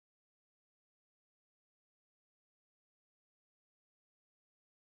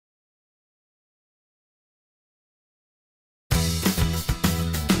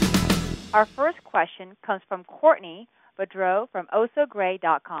Our first question comes from Courtney Boudreau from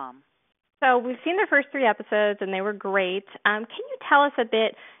osogray.com. So we've seen the first 3 episodes, and they were great. Can you tell us a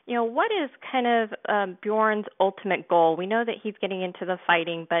bit, what is kind of Bjorn's ultimate goal? We know that he's getting into the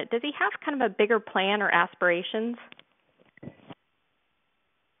fighting, but does he have kind of a bigger plan or aspirations?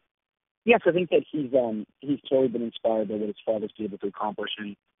 Yes, I think that he's totally been inspired by what his father's been able to accomplish,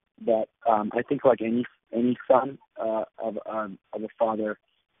 and that I think like any son of a father,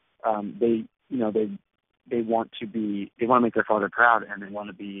 they want to make their father proud, and they want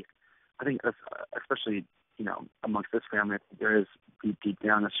to be. I think especially amongst this family, there is deep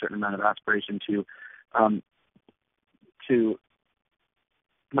down a certain amount of aspiration to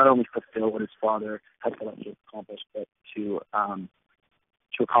not only fulfill what his father had set out to accomplish, but to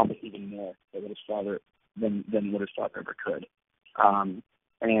accomplish even more than what his father ever could.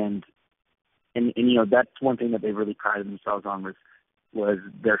 And that's one thing that they really prided themselves on was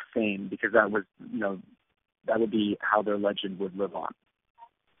their fame, because that was that would be how their legend would live on.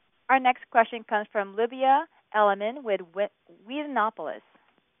 Our next question comes from Libya Elliman with Wheatanopolis.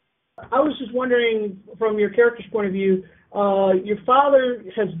 I was just wondering, from your character's point of view, your father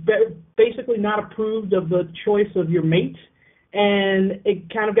has basically not approved of the choice of your mate, and it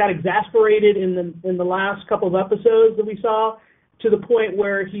kind of got exasperated in the last couple of episodes that we saw, to the point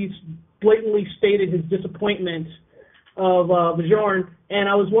where he's blatantly stated his disappointment of Bjorn. And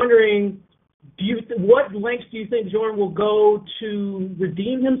I was wondering, what lengths do you think Bjorn will go to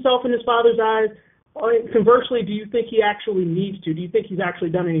redeem himself in his father's eyes? Or conversely, do you think he actually needs to? Do you think he's actually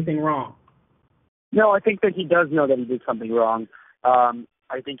done anything wrong? No, I think that he does know that he did something wrong.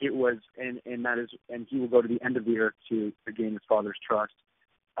 I think it was, and he will go to the end of the earth to gain his father's trust.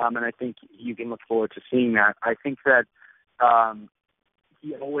 And I think you can look forward to seeing that. I think that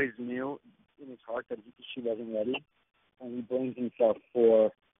he always knew in his heart that she wasn't ready, and he blames himself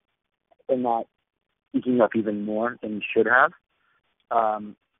for not speaking up even more than he should have.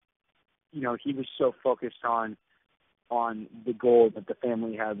 He was so focused on the goal that the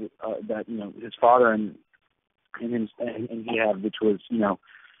family had, that his father and he had, which was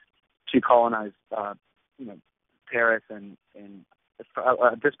to colonize Paris, and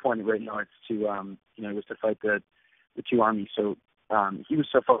at this point right now it's to it was to fight the two armies. So he was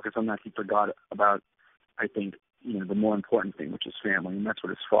so focused on that he forgot about, I think, the more important thing, which is family, and that's what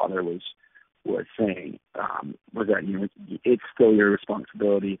his father was saying, was that it's still your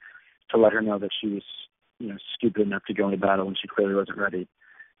responsibility to let her know that she was stupid enough to go into battle when she clearly wasn't ready.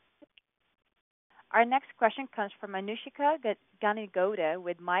 Our next question comes from Anushika Ganigoda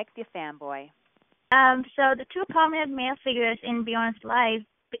with Mike the Fanboy. So the two prominent male figures in Bjorn's life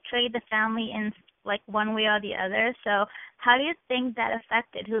betrayed the family in one way or the other. So how do you think that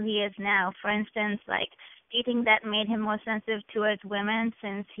affected who he is now? For instance, do you think that made him more sensitive towards women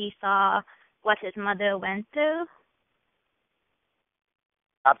since he saw what his mother went through?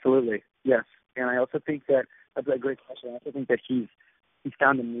 Absolutely, yes. And I also think that's a great question. I also think that he's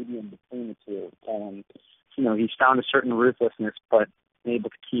found a medium between the two. He's found a certain ruthlessness, but able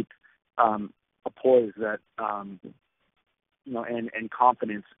to keep a poise that, and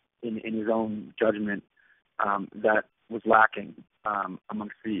confidence in his own judgment that was lacking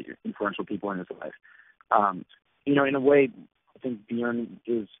amongst the influential people in his life. In a way, I think Bjorn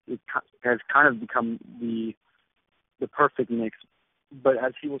has kind of become the perfect mix. But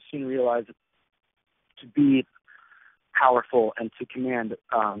as he will soon realize, to be powerful and to command,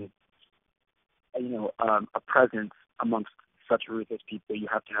 a presence amongst such ruthless people, you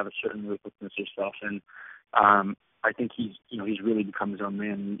have to have a certain ruthlessness yourself. And I think he's really become his own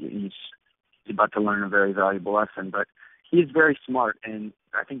man. He's about to learn a very valuable lesson. But he is very smart, and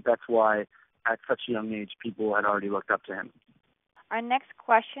I think that's why at such a young age people had already looked up to him. Our next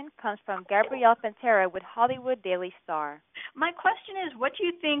question comes from Gabrielle Pantera with Hollywood Daily Star. My question is, what do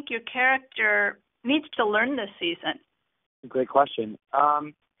you think your character needs to learn this season? Great question.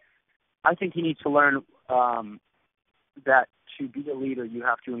 I think he needs to learn that to be a leader, you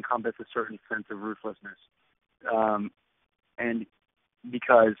have to encompass a certain sense of ruthlessness. And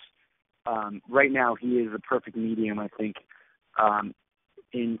because right now he is a perfect medium, I think,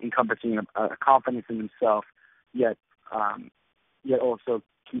 in encompassing a confidence in himself, yet also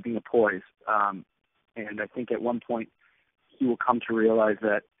keeping a poise. And I think at one point he will come to realize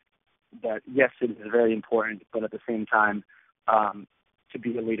that yes, it is very important, but at the same time, to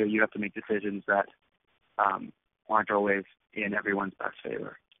be a leader, you have to make decisions that aren't always in everyone's best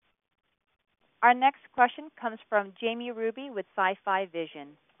favor. Our next question comes from Jamie Ruby with Sci-Fi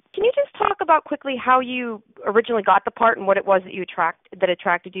Vision. Can you just talk about quickly how you originally got the part and what it was that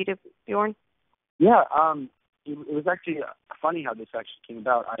attracted you to Bjorn? Yeah, it was actually funny how this actually came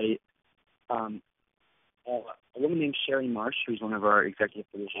about. a woman named Sherry Marsh, who's one of our executive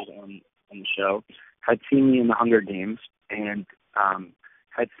producers on the show, had seen me in the Hunger Games and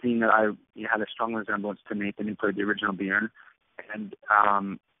had seen that I had a strong resemblance to Nathan, who played the original Bjorn, and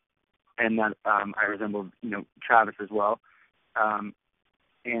that I resembled, Travis as well.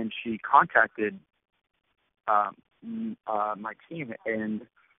 And she contacted my team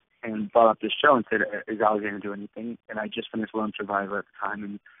and brought up this show and said, "Is Alexander doing anything?" And I just finished Lone Survivor at the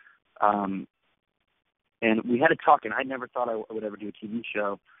time, and we had a talk, and I never thought I would ever do a TV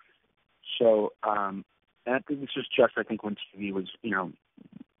show. So, and I think this was just, when TV was,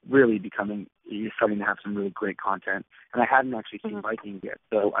 really you're starting to have some really great content. And I hadn't actually seen Vikings yet.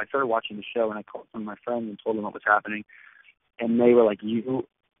 So I started watching the show, and I called some of my friends and told them what was happening. And they were like, "You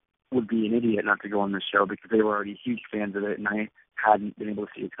would be an idiot not to go on this show," because they were already huge fans of it, and I hadn't been able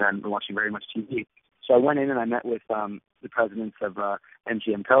to see it because I hadn't been watching very much TV. So I went in and I met with the presidents of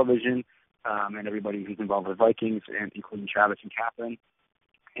MGM Television and everybody who's involved with Vikings, and including Travis and Catherine.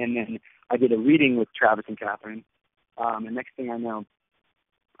 And then I did a reading with Travis and Catherine. And next thing I know,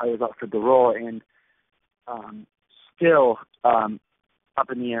 I was offered the role, and still up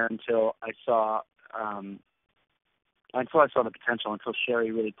in the air until I saw the potential, until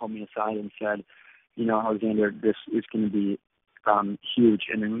Sherry really pulled me aside and said, "Alexander, this is going to be huge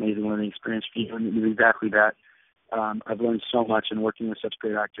and an amazing learning experience for you." And it was exactly that. I've learned so much, and working with such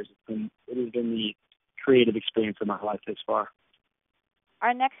great actors, it has been the creative experience of my life this far.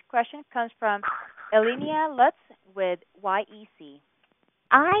 Our next question comes from Elenia Lutz with YEC.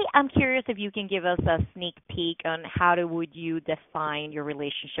 I am curious if you can give us a sneak peek on would you define your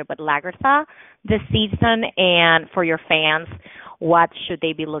relationship with Lagertha this season, and for your fans, what should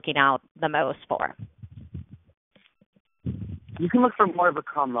they be looking out the most for? You can look for more of a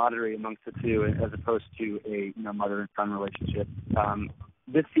camaraderie amongst the two as opposed to a mother and son relationship.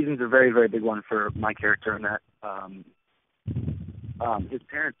 This season's a very, very big one for my character in that his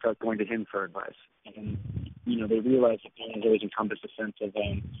parents start going to him for advice. And, they realize that he's always encompassed a sense of,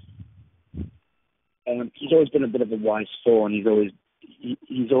 he's always been a bit of a wise soul, and he's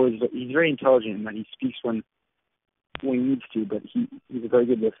very intelligent in that he speaks when he needs to, but he's a very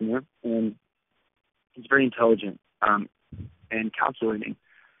good listener, and he's very intelligent and calculating.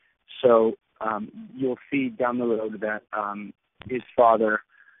 So you'll see down the road that his father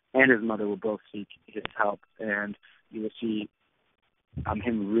and his mother will both seek his help, and you will see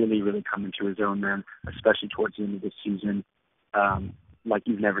him really, really come into his own then, especially towards the end of this season, like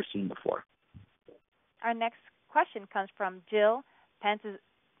you've never seen before. Our next question comes from Jill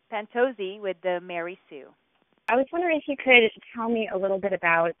Pantozzi with the Mary Sue. I was wondering if you could tell me a little bit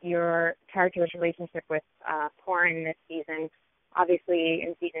about your character's relationship with Bjorn this season. Obviously,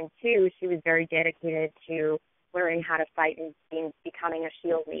 in season 2, she was very dedicated to learning how to fight and becoming a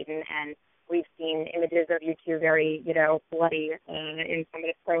shield maiden, and we've seen images of you two very, bloody in some of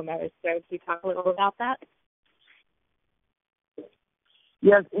the promos. So can you talk a little about that?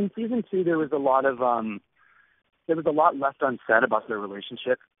 Yes, in season 2 there was a lot left unsaid about their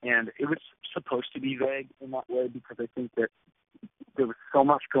relationship, and it was supposed to be vague in that way because I think that there was so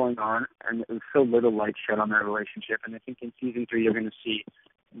much going on and there was so little light shed on their relationship. And I think in season 3 you're going to see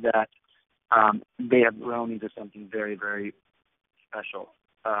that they have grown into something very, very special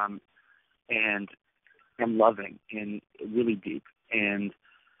and loving and really deep. And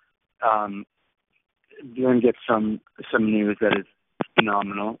Bjorn gets some news that is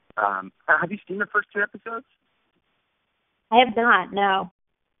phenomenal. Have you seen the first 2 episodes? I have not, no.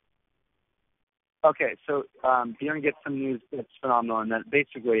 Okay, so Bjorn gets some news that's phenomenal, and that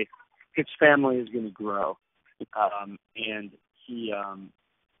basically his family is going to grow, and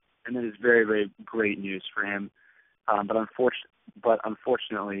that is very, very great news for him. But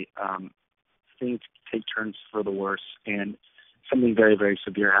unfortunately, things take turns for the worse, and something very, very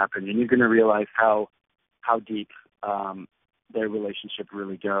severe happened, and you're going to realize how deep their relationship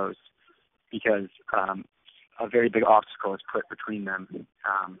really goes, because a very big obstacle is put between them.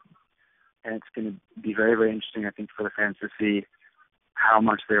 And it's going to be very, very interesting, I think, for the fans to see how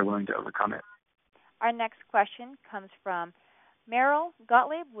much they're willing to overcome it. Our next question comes from Meryl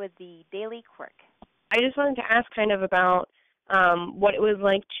Gottlieb with the Daily Quirk. I just wanted to ask kind of about what it was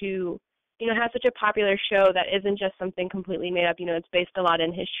like to, have such a popular show that isn't just something completely made up. It's based a lot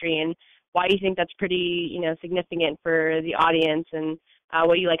in history, and why you think that's pretty, significant for the audience, and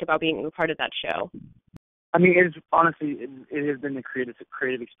what you like about being a part of that show. I mean, it has been the creative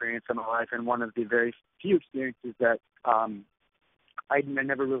experience of my life, and one of the very few experiences that I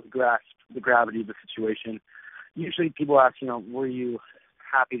never really grasped the gravity of the situation. Usually people ask, were you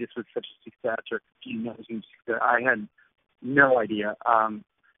happy this was such a success, or do you know this was a success? I had no idea.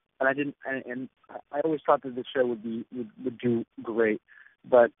 and I didn't, and I always thought that the show would do great,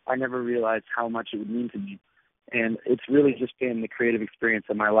 but I never realized how much it would mean to me. And it's really just been the creative experience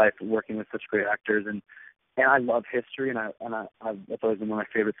of my life, working with such great actors, and I love history, and that's always been one of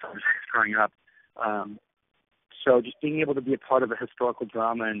my favorite subjects growing up. So just being able to be a part of a historical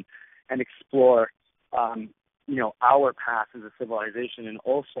drama and explore, our past as a civilization, and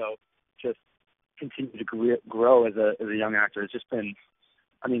also just continue to grow as a young actor, it's just been,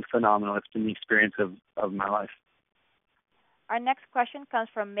 phenomenal. It's been the experience of my life. Our next question comes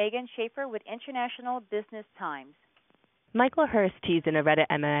from Megan Schaefer with International Business Times. Michael Hurst teased in a Reddit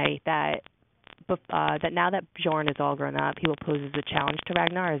MA that now that Bjorn is all grown up, he will pose as a challenge to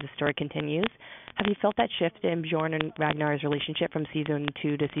Ragnar as the story continues. Have you felt that shift in Bjorn and Ragnar's relationship from season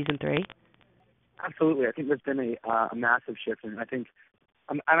 2 to season 3? Absolutely. I think there's been a massive shift, and I think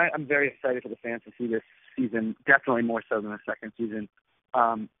I'm very excited for the fans to see this season, definitely more so than the second season.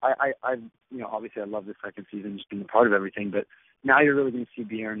 Obviously I love the second season, just being a part of everything, but now you're really going to see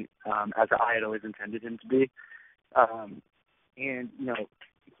Bjorn as I had always intended him to be. And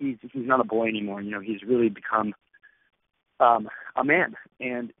he's not a boy anymore. He's really become a man,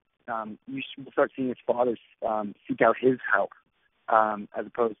 and you should start seeing his father seek out his help, as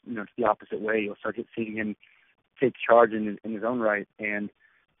opposed, to the opposite way. You'll start seeing him take charge in his own right, and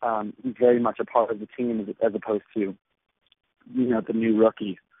he's very much a part of the team as opposed to, the new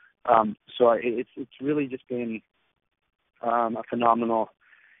rookie. So it's really just been a phenomenal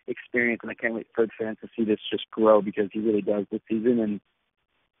experience, and I can't wait for the fans to see this just grow, because he really does this season, and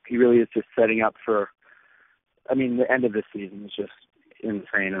he really is just setting up for, the end of this season is just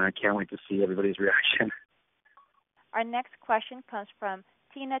insane, and I can't wait to see everybody's reaction. Our next question comes from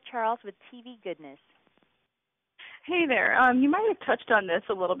Tina Charles with TV Goodness. Hey there. You might have touched on this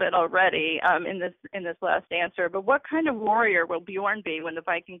a little bit already in this last answer, but what kind of warrior will Bjorn be when the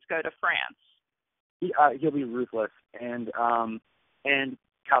Vikings go to France? He'll be ruthless and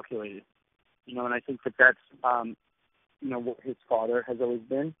calculated, and I think that's what his father has always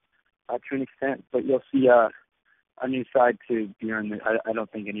been to an extent. But you'll see a new side to Bjorn that I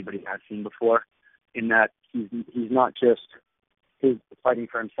don't think anybody has seen before, in that he's not just fighting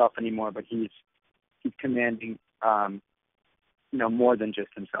for himself anymore, but he's commanding more than just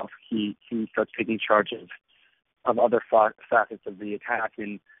himself. He starts taking charge of other facets of the attack,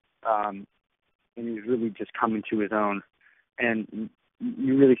 and he's really just coming to his own. And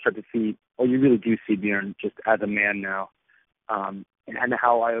you really start to see, or you really do see Bjorn just as a man now, and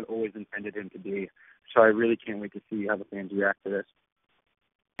how I always intended him to be. So I really can't wait to see how the fans react to this.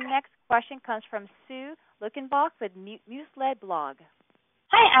 The next question comes from Sue Luckenbach with Muse-Led Blog.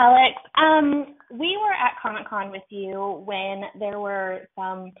 Hi, Alex. We were at Comic-Con with you when there were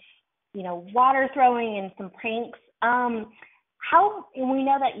some, water throwing and some pranks. We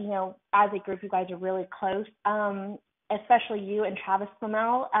know that, as a group, you guys are really close, especially you and Travis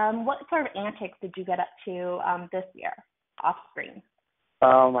Flamel. What sort of antics did you get up to this year off screen?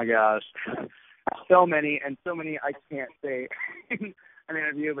 Oh, my gosh. So many I can't say in an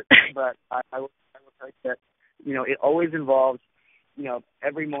interview, but I will tell you that, it always involves,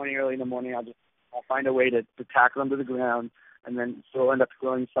 every morning, early in the morning, I'll find a way to tackle him to the ground, and then he'll end up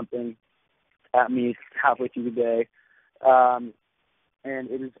throwing something at me halfway through the day. And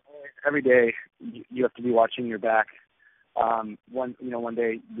it is always, every day, you have to be watching your back. One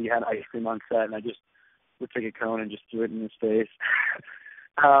day we had ice cream on set, and I just would take a cone and just threw it in his face.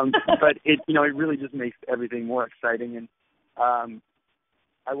 But it really just makes everything more exciting. And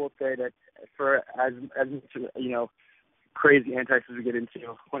I will say that for as much, crazy antics as we get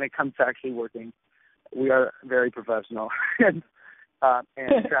into, when it comes to actually working, we are very professional, and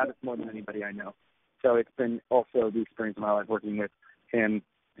Travis more than anybody I know. So it's been also the experience of my life working with him,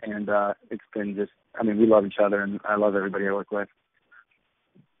 and it's been just, we love each other, and I love everybody I work with.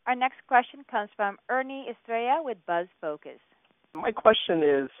 Our next question comes from Ernie Estrella with Buzz Focus. My question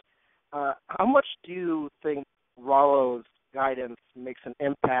is, how much do you think Rollo's guidance makes an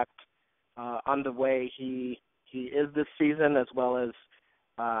impact on the way he is this season, as well as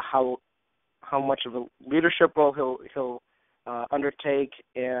how much of a leadership role he'll undertake?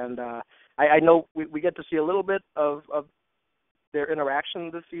 And I know we get to see a little bit of their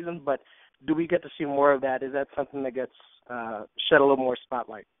interaction this season, but do we get to see more of that? Is that something that gets shed a little more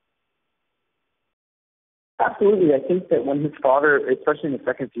spotlight? Absolutely. I think that when his father, especially in the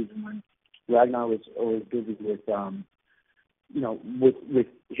second season, when Ragnar was always busy with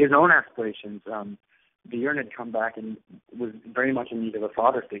his own aspirations, Bjorn had come back and was very much in need of a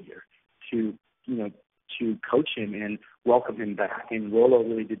father figure to coach him and welcome him back, and Rollo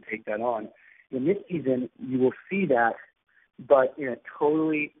really did take that on. In this season, you will see that, but in a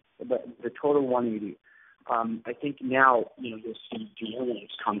totally the total 180. I think now, you'll see Bjorn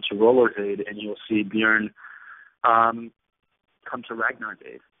come to Roller's aid, and you'll see Bjorn come to Ragnar's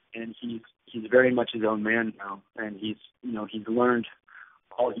aid, and he's very much his own man now, and he's learned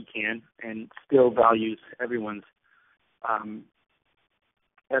all he can, and still values everyone's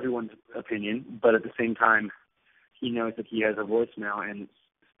opinion, but at the same time, he knows that he has a voice now, and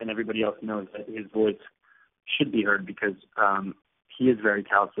everybody else knows that his voice should be heard because he is very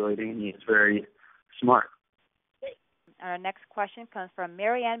calculating and he is very smart. Our next question comes from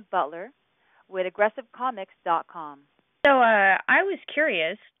Marianne Butler with AggressiveComics.com. So I was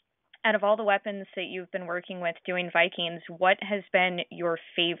curious, out of all the weapons that you've been working with doing Vikings, what has been your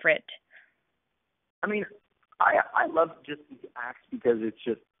favorite? I mean, I love just the axe because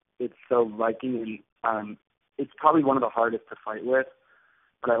it's so Viking, and it's probably one of the hardest to fight with,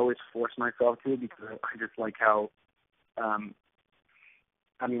 but I always force myself to because I just like how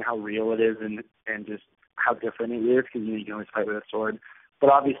real it is and just how different it is because you can always fight with a sword. But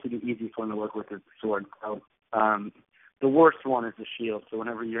obviously the easiest one to work with is the sword. So the worst one is the shield. So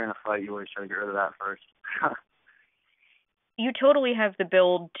whenever you're in a fight, you always try to get rid of that first. You totally have the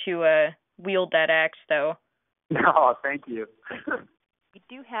build to wield that axe, though. No, thank you. We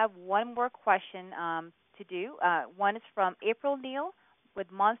do have one more question to do. One is from April Neal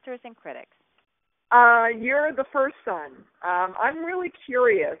with Monsters and Critics. You're the first son. I'm really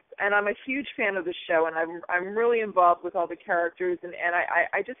curious, and I'm a huge fan of the show, and I'm really involved with all the characters, and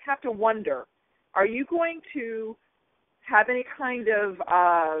I just have to wonder, are you going to have any kind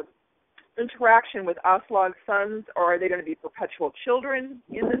of interaction with Aslog's sons, or are they going to be perpetual children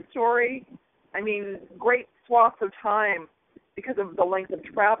in this story? I mean, great swaths of time because of the length of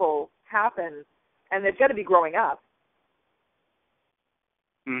travel happen, and they've got to be growing up.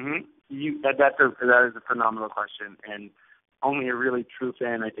 Mm-hmm. That is a phenomenal question, and only a really true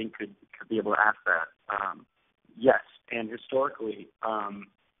fan, I think, could be able to ask that. Yes, and historically,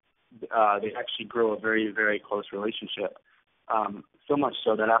 they actually grow a very, very close relationship. So much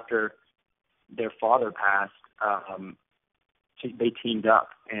so that after their father passed, they teamed up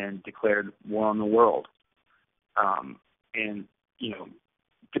and declared war on the world. And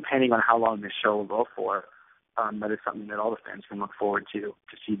depending on how long this show will go for, that is something that all the fans can look forward to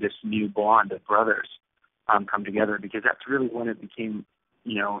see this new bond of brothers come together, because that's really when it became,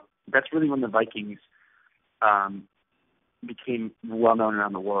 that's really when the Vikings became well known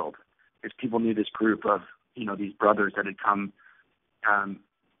around the world, because people knew this group of, these brothers that had come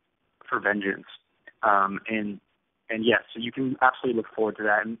for vengeance. And yes, so you can absolutely look forward to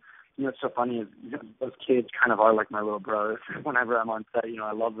that. And what's so funny is those kids kind of are like my little brothers. Whenever I'm on set,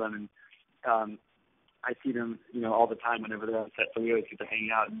 I love them, and I see them, all the time whenever they're on set, so we always get to hang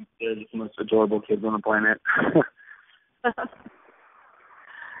out, and they're just the most adorable kids on the planet.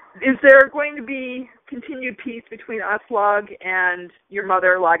 Is there going to be continued peace between Aslog and your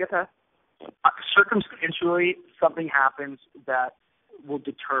mother, Lagatha? Circumstantially, something happens that will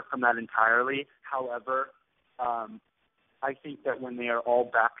deter from that entirely. However, I think that when they are all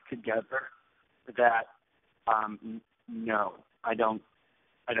back together, that no, I don't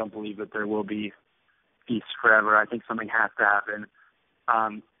believe that there will be peace forever. I think something has to happen.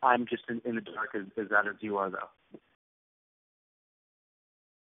 I'm just in the dark as that as you are, though.